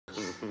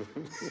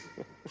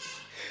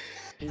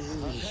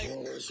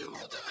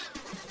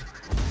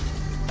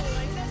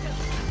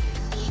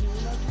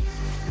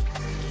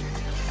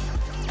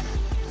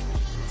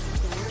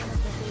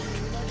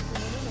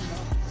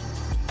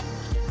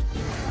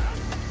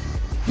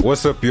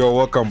What's up, y'all?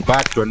 Welcome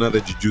back to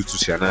another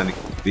Jujutsu Shenanigans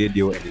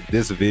video. And in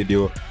this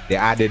video, they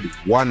added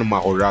one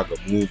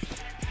Mahoraga move.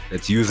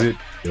 Let's use it.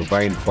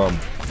 Divine Pummel.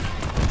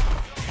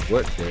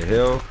 What the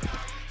hell?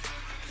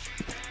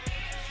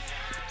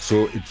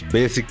 So it's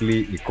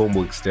basically a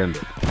combo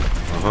extender.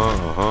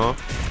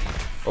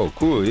 Oh,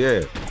 cool,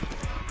 yeah.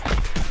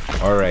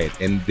 Alright,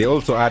 and they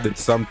also added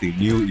something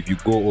new. If you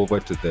go over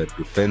to the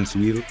defense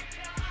wheel,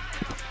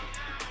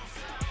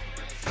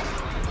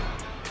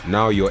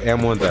 now your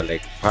M1s are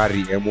like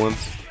parry M1s.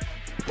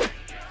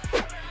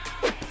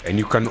 And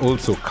you can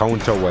also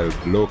counter while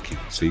blocking.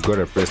 So you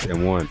gotta press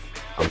M1.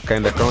 I'm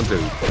kinda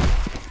countering.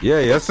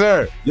 Yeah, yes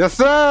sir! Yes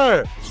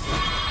sir!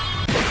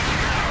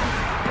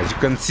 As you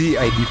can see,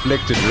 I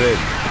deflected red.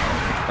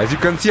 As you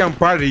can see, I'm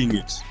parrying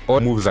it. All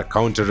moves are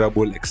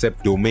counterable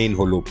except domain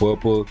holo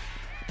purple,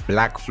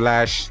 black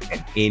flash,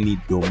 and any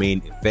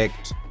domain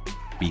effect,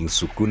 being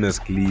Sukuna's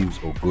cleaves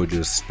or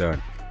Gojo's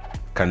stun,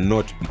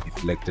 cannot be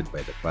deflected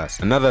by the pass.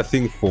 Another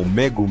thing for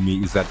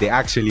Megumi is that they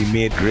actually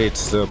made Great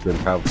Serpent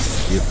have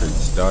different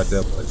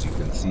startup, as you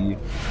can see.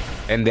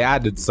 And they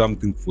added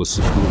something for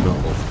Sukuna,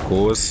 of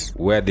course,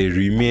 where they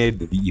remade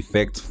the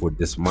effects for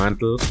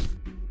Dismantle.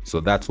 So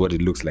that's what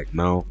it looks like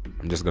now.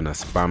 I'm just gonna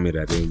spam it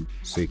at him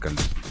so you can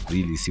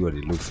really see what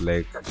it looks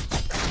like.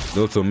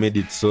 They also made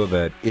it so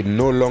that it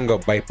no longer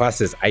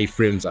bypasses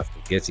iframes after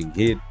getting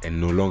hit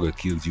and no longer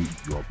kills you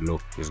if you are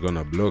blocked. It's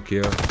gonna block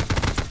here.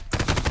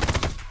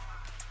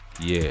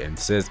 Yeah, and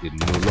says it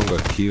no longer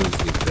kills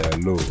if they're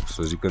low.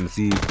 So as you can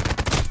see,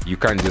 you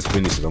can't just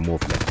finish them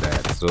off like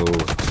that. So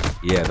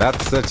yeah,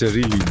 that's such a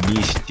really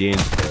niche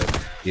change,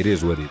 but it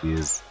is what it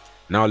is.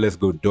 Now let's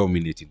go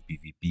dominate in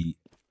PvP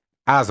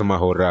as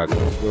Mahoraga.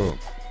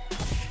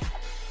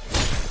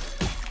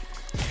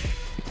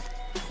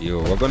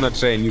 Yo, we're gonna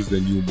try and use the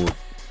new mode.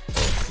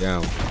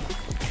 Damn.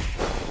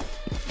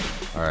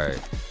 Alright.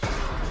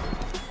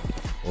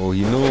 Oh,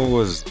 he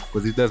knows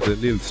because he does the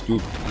little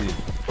stupid thing.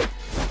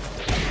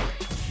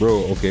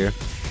 Bro, okay.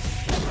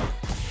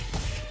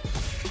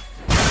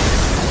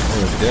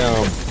 Oh,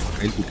 damn.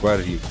 I need to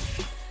parry him.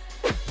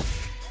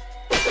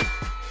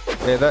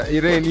 Hey,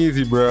 it ain't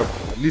easy, bro.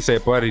 At least I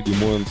parried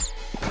him once.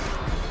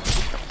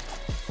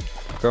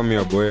 Come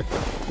here, boy.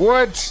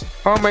 What?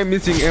 How am I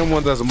missing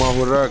M1 as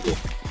Mahoraga?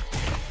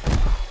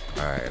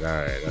 Alright.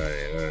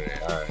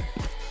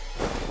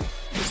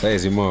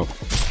 Size him up.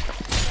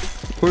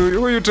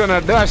 Who you trying to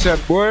dash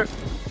at, boy?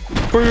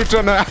 Who you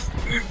trying to...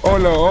 Oh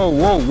no,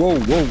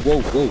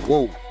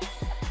 whoa.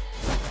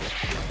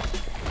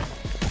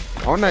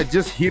 I wanna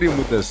just hit him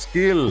with the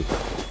skill.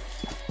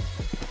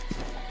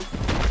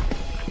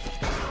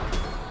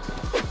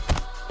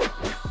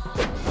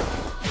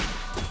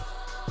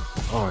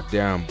 Oh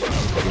damn.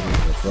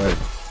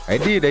 I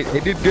did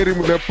get him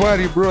with the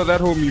party, bro.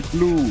 That homie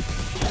flew.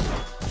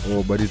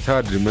 Oh, but it's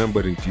hard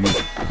remembering to use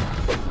it.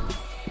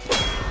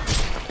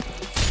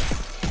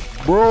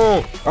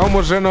 Bro, I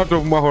almost ran out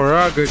of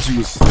Mahoraga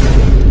juice.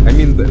 I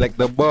mean, like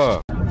the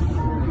bar.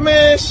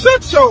 Man,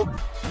 shut your...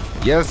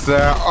 Yes,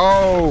 sir.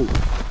 Oh,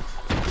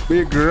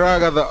 Big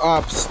Raga, the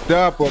up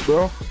stopper,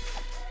 bro.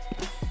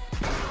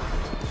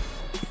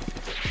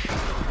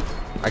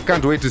 I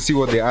can't wait to see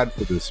what they add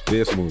for the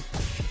space mode.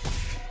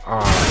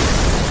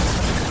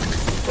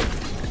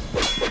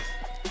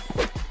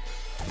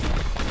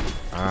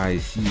 I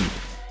see.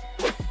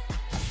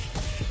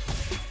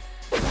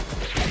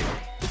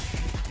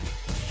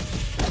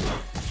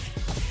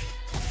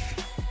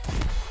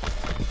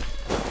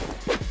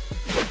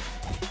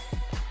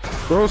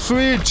 Bro,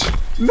 switch!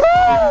 No!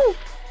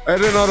 I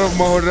ran out of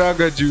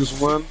Mahoraga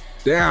juice, man.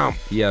 Damn!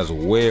 He has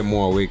way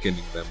more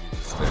awakening than me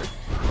this time.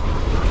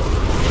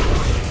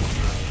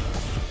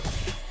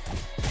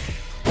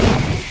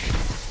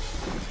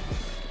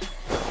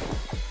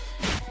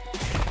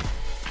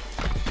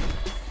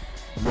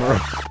 Bro.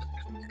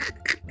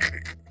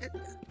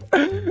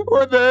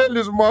 What the hell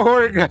is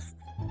Mahoraga?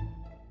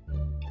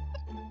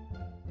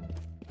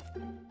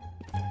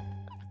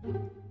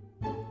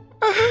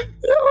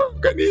 Yo,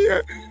 can you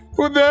hear?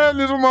 What the hell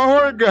is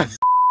Mahoraga?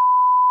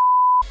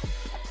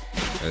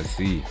 Let's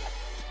see.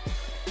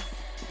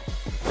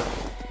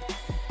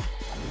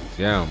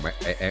 Damn,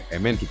 I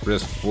meant to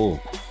press 4.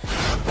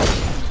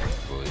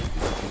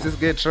 Just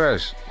get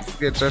trash. Just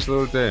get trash the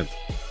whole time.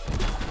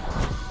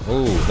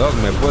 Oh, that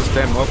was my first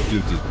time up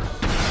tilted.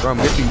 Bro, I'm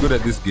getting good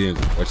at this game.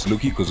 But it's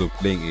lucky because of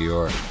playing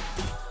AR.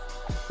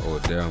 Oh,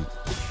 damn.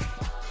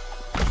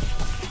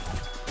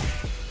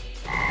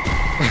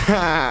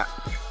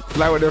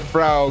 Fly with the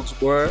frogs,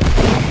 boy.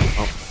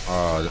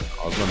 I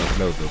was gonna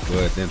fly with the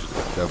bird, then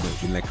that would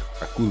have been like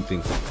a cool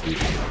thing to do.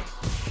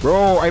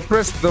 Bro, I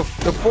pressed the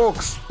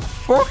fox.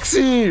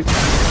 Foxy!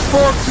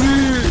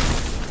 Foxy!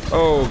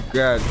 Oh,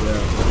 god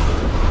damn.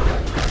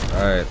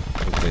 Alright,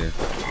 okay.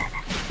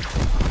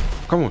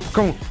 Come on.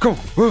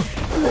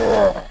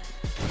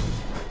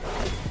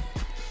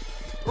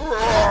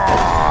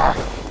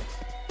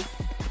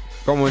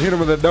 Come on, hit him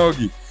with a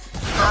doggy.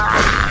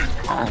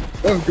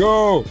 Let's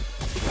go.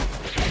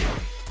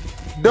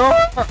 Dog.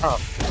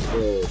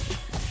 Oh,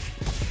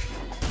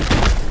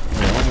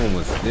 I'm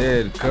almost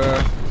dead, cuz.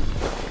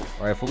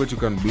 Oh, I forgot you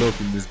can block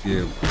in this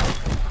game.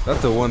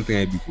 That's the one thing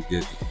I be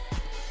forgetting.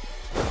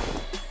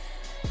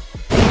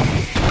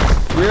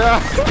 We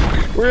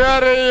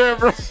are here,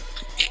 bro.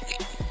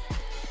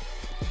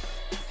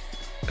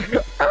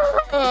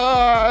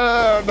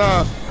 Hell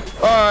no.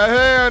 Oh,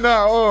 hell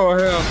no. Oh,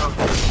 hell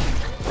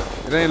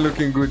no. It ain't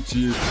looking good,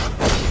 chief.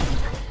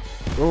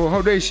 Oh,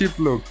 how they ship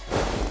look?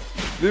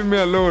 Leave me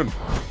alone.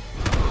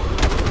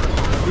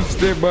 Just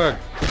stay back.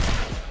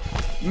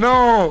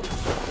 No.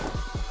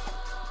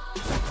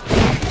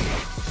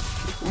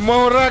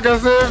 Mahoraga,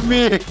 save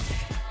me.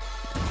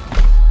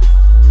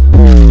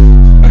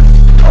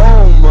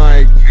 Oh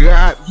my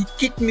god. He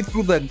kicked me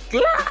through the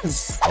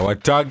glass. Our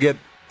target,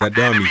 the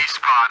dummy.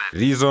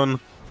 Reason,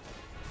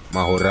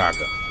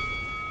 Mahoraga.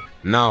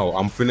 Now,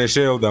 I'm finna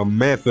share the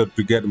method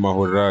to get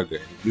Mahoraga.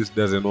 This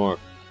doesn't work.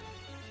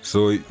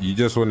 So, you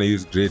just want to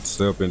use Great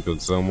Serpent on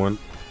someone.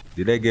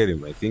 Did I get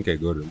him? I think I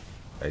got him.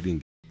 I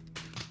didn't.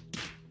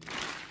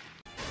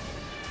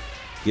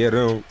 Get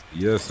him.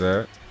 Yes,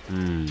 sir.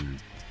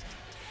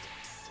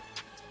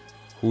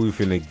 Who you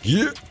finna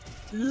get?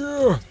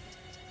 Yeah.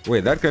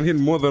 Wait, that can hit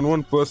more than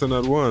one person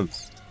at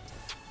once.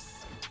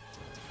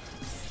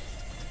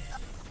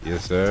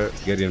 Yes, sir.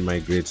 Get in my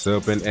Great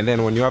Serpent. And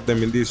then when you have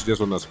them in this, you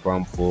just want to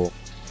spam for.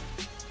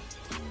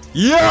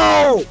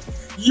 Yo!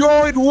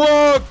 Yo, it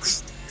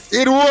works!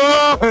 It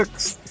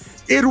works!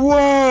 It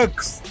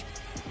works!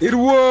 It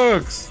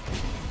works!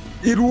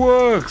 It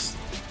works!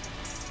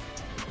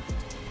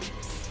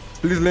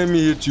 Please let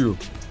me hit you.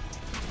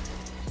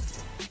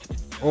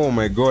 Oh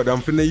my god,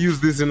 I'm finna use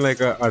this in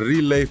like a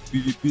real life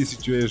PvP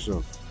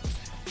situation.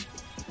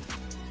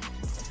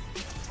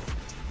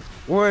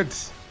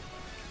 What?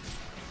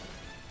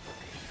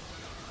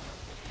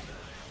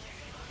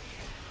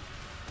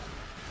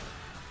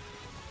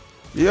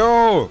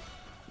 Yo!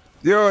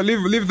 Yo,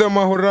 leave the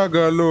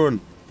Mahoraga alone.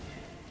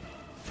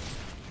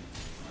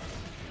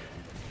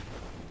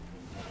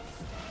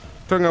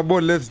 Talking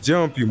about let's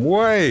jump him.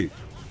 Why?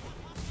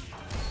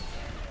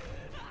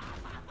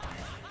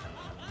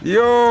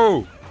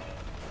 Yo!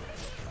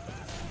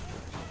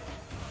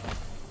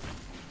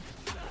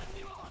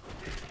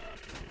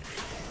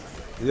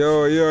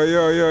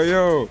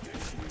 Yo.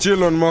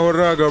 Chill on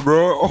Mahoraga,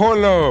 bro.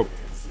 Hold up.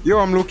 Yo,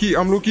 I'm lucky.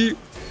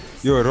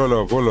 Yo,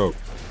 hold up.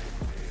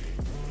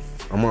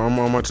 I'm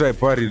gonna try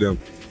parry them.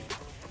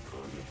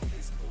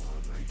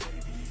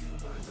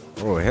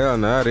 Oh, hell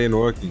no, that ain't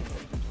working.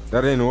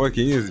 That ain't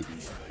working, is it?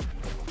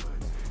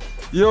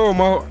 Yo,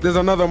 there's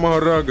another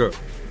Mahoraga.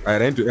 I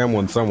ran to M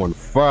on someone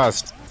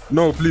fast.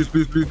 No, please.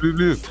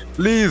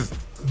 Please.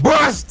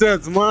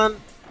 Bastards, man.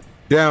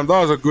 Damn, that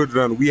was a good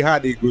run. We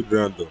had a good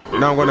run, though.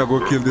 Now I'm gonna go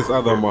kill this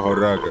other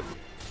Mahoraga.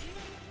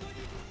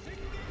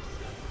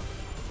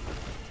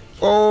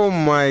 Oh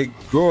my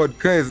god,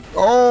 guys.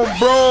 Oh,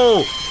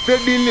 bro.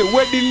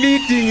 We're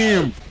deleting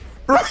him.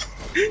 Bro,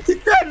 he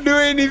can't do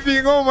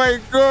anything. Oh my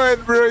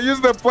god, bro. Use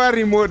the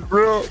parry mode,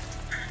 bro.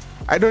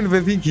 I don't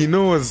even think he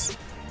knows.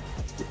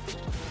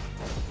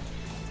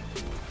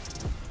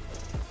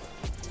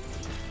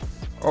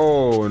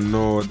 Oh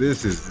no,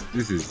 this is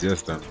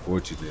just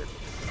unfortunate.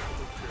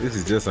 This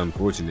is just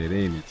unfortunate,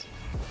 ain't it?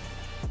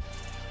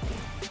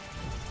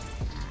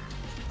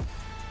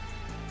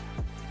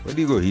 Where'd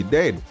he go? He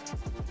dead.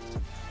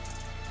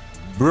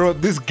 Bro,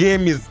 this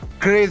game is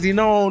crazy.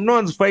 No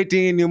one's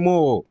fighting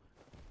anymore.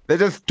 They're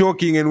just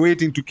talking and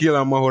waiting to kill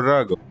a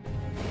Mahoraga.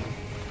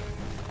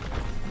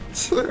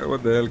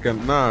 What the hell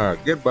can... Nah,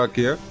 get back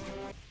here.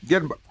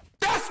 Get back.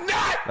 That's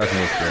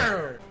not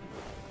fair.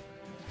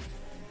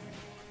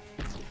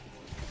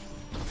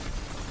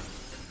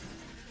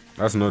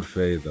 That's not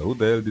fair either. Who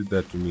the hell did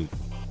that to me?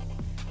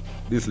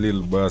 This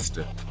little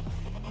bastard.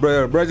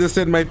 Bro just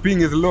said my ping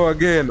is low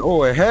again.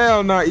 Oh,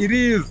 hell nah, it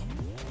is.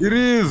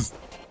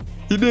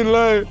 He didn't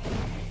lie.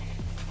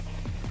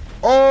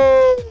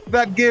 Oh,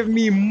 that gave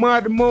me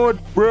mad mode,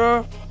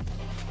 bro.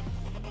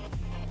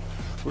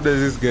 Who does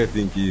this guy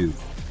think he is?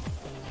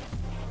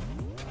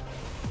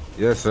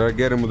 Yes, sir.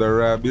 Get him with the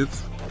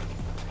rabbits.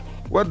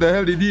 What the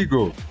hell did he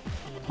go?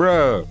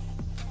 Bruh,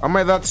 am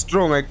I that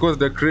strong? I caused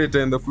the crater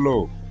in the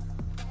floor.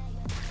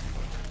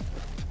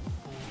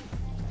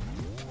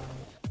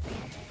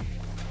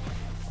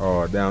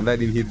 Oh, damn. That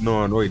didn't hit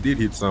no one. Oh, it did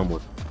hit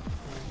someone.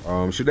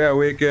 Should I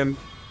awaken?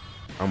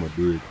 I'ma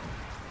do it.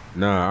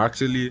 Nah,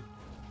 actually,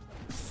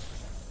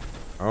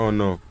 I don't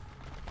know.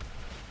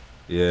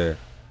 Yeah,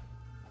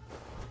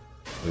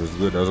 it was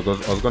good. I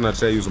was gonna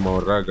try use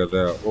Mahoraga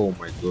there. Oh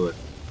my god.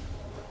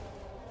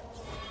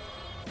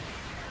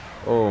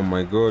 Oh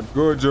my god,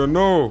 Gojo,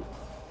 no!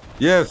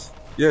 Yes,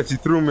 he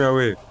threw me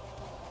away.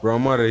 Bro,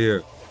 I'm out of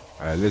here.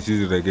 Alright, let's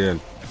use it again.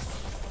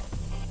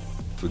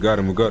 We got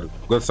him, we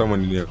got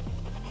someone in here.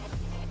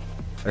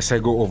 As I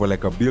go over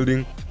like a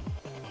building,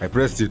 I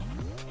pressed it.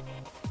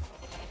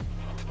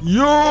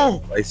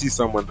 Yo! I see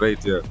someone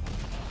right here.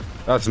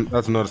 That's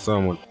not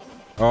someone.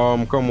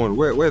 Come on.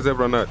 Where's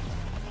everyone at?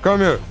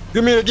 Come here.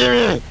 Give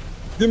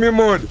me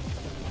mode.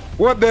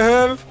 What the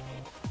hell?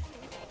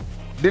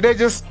 Did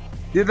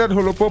that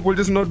holo purple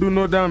just not do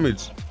no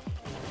damage?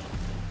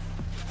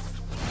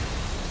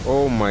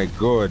 Oh my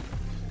god.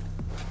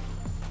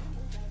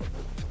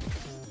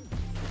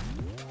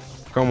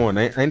 Come on,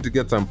 I need to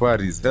get some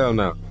parties. Hell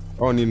no. I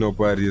don't need no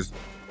parties.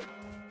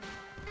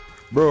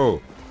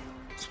 Bro,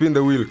 spin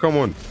the wheel. Come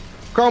on.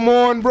 Come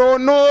on, bro.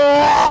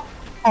 No!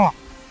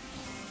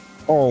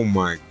 Oh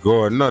my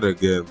god, not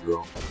again,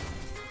 bro.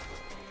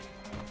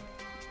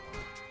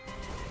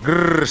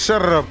 Grrr,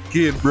 shut up,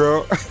 kid,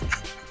 bro.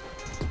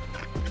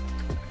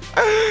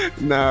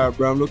 Nah,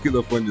 bro, I'm looking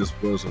the funniest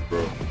person,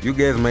 bro. You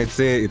guys might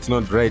say it's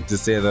not right to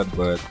say that,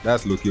 but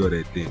that's lucky what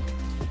I think.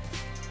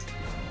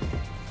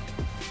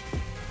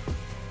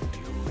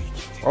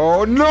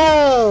 Oh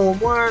no,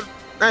 man!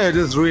 Now you're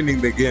just ruining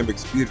the game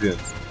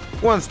experience.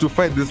 Who wants to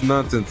fight this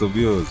nonsense of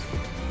yours?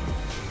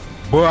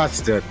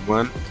 Bastard,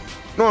 man.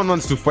 No one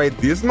wants to fight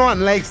this. No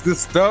one likes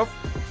this stuff.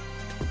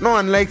 No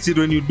one likes it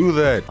when you do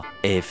that.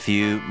 A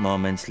few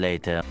moments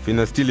later.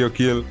 Finna steal your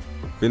kill.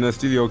 Finna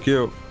steal your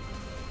kill.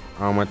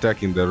 I'm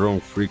attacking the wrong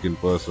freaking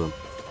person.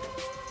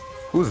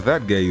 Who's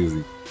that guy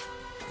using?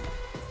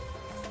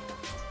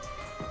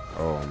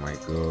 Oh my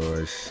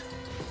gosh.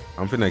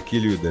 I'm finna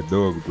kill you with the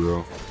dog,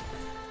 bro.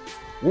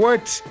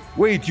 What?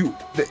 Wait,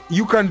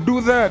 you can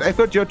do that? I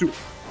thought you had to.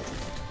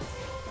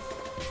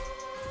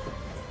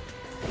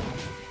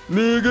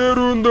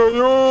 Nigerunda,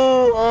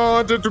 yo! I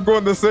wanted to go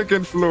on the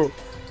second floor.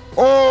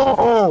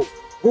 Oh!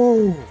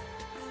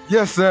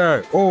 Yes,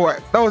 sir. Oh,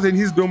 that was in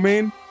his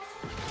domain?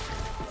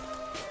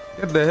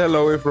 Get the hell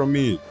away from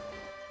me.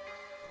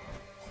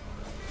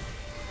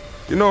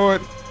 You know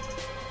what?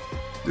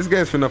 This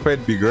guy's finna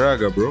fight Big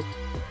Raga, bro.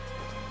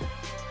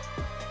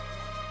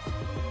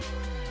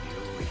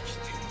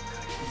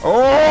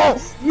 Oh!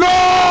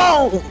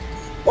 No!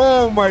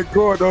 Oh my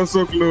god, that was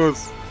so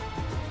close.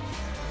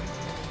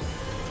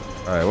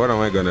 Alright, what am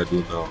I gonna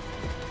do now?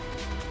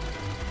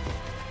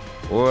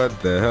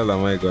 What the hell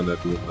am I gonna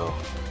do now?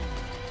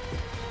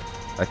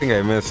 I think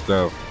I messed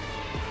up.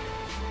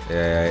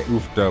 Yeah, I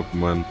oofed up,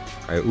 man.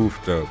 I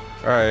oofed up.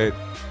 Alright.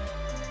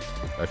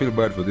 I feel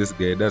bad for this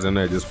guy. Doesn't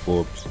I just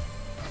popped?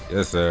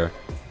 Yes, sir.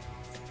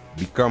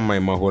 Become my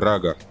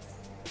Mahoraga.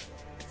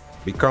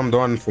 Become the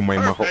one for my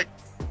Mahoraga.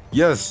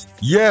 Yes,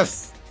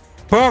 yes.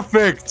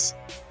 Perfect.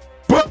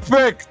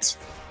 Perfect.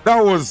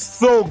 That was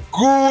so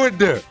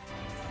good.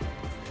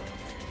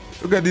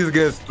 Look at these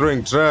guys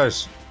throwing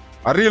trash.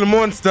 A real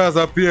monster has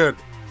appeared.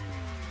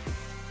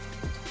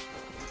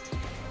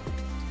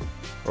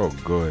 Oh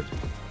god.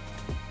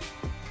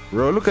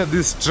 Bro, look at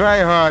this.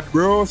 Try hard,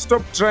 bro.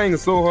 Stop trying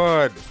so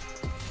hard.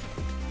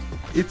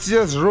 It's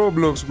just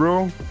Roblox,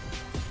 bro.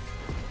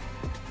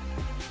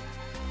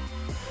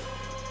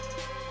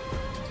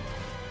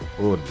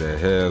 What the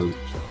hell?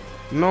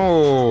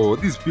 No,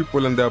 these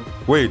people and the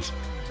wait.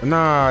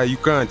 Nah, you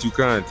can't.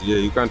 Yeah,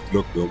 you can't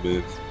block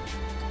domains.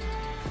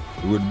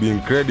 It would be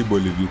incredible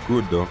if you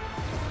could, though.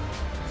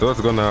 So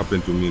what's gonna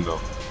happen to me now?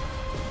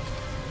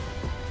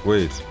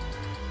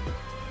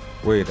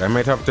 Wait, I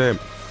might have time.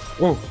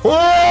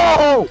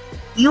 Oh,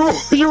 you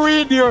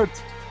idiot!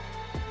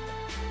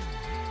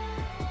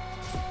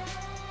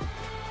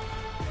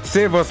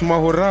 Save us,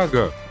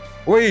 Mahoraga.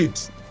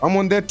 Wait, I'm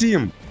on their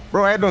team,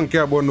 bro. I don't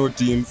care about no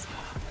teams.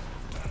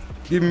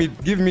 Give me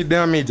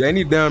damage. I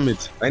need damage.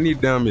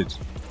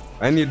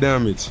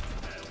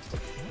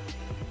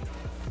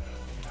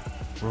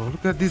 Bro,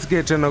 look at this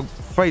guy trying to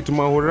fight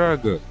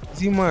Mahoraga. Is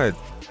he mad?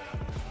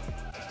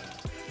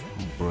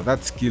 Bro,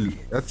 that skill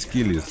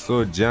is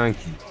so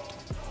janky.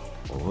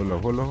 Oh,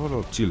 hold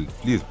up. Chill.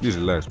 Please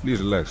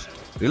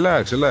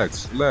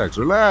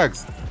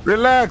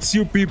relax,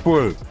 you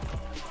people.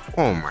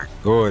 Oh my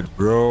god,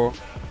 bro.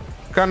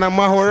 Can a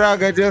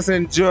Mahoraga just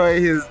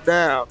enjoy his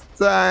damn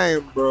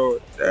time, bro?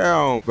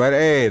 Damn. But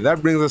hey,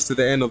 that brings us to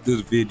the end of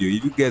this video.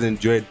 If you guys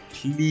enjoyed,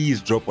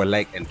 please drop a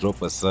like and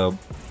drop a sub.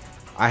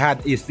 I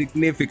had a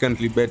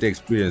significantly better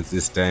experience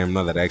this time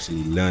now that I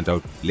actually learned how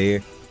to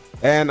play.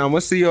 And I'm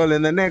gonna see you all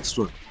in the next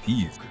one.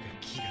 Peace.